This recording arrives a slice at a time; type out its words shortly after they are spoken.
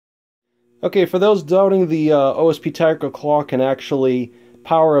Okay, for those doubting the OSP tactical claw can actually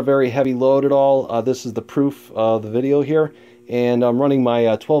power a very heavy load at all, this is the proof of the video here. And I'm running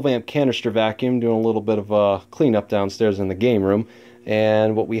my 12 amp canister vacuum, doing a little bit of cleanup downstairs in the game room.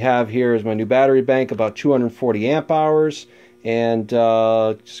 And what we have here is my new battery bank, about 240 amp hours. And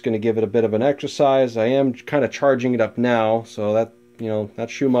just going to give it a bit of an exercise. I am kind of charging it up now, so that, you know,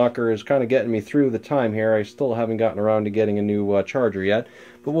 that Schumacher is kind of getting me through the time here. I still haven't gotten around to getting a new charger yet.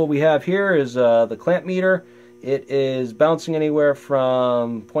 But what we have here is the clamp meter. It is bouncing anywhere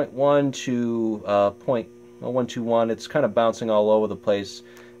from 0.1 to 0.121. It's kind of bouncing all over the place.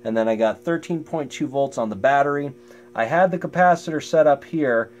 And then I got 13.2 volts on the battery. I had the capacitor set up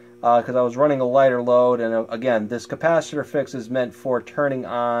here because I was running a lighter load. And again, this capacitor fix is meant for turning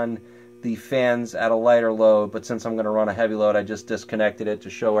on the fans at a lighter load, but since I'm going to run a heavy load, I just disconnected it to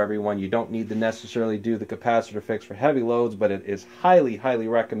show everyone you don't need to necessarily do the capacitor fix for heavy loads, but it is highly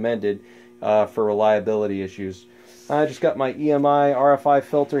recommended for reliability issues. I just got my EMI RFI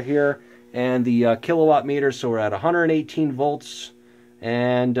filter here and the kilowatt meter, so we're at 118 volts.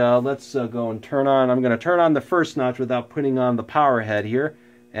 And let's go and turn on. I'm going to turn on the first notch without putting on the power head here,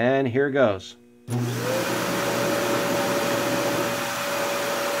 and here goes.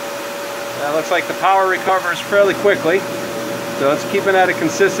 That looks like the power recovers fairly quickly, so it's keeping at a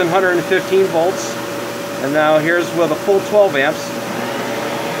consistent 115 volts. And now here's with a full 12 amps.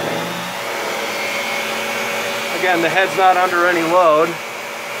 Again, the head's not under any load.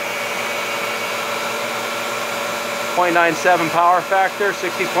 0.97 power factor,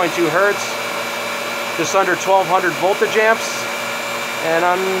 60.2 hertz, just under 1200 voltage amps, and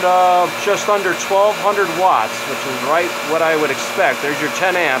on just under 1200 watts, which is right what I would expect. There's your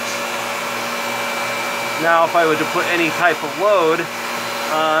 10 amps. Now if I were to put any type of load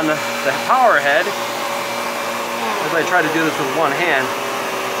on the power head, as I try to do this with one hand,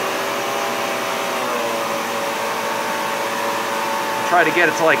 try to get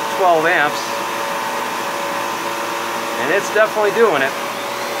it to like 12 amps, and it's definitely doing it.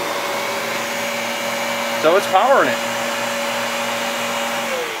 So it's powering it.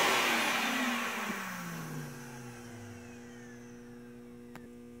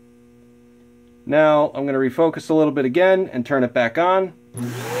 Now I'm going to refocus a little bit again and turn it back on.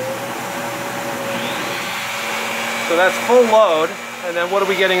 So that's full load. And then what are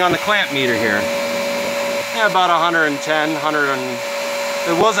we getting on the clamp meter here? Yeah, about 110,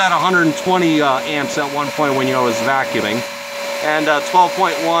 it was at 120 amps at one point when I was vacuuming. And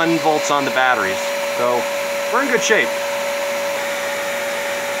 12.1 volts on the batteries. So we're in good shape.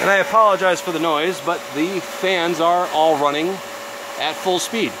 And I apologize for the noise, but the fans are all running at full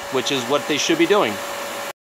speed, which is what they should be doing.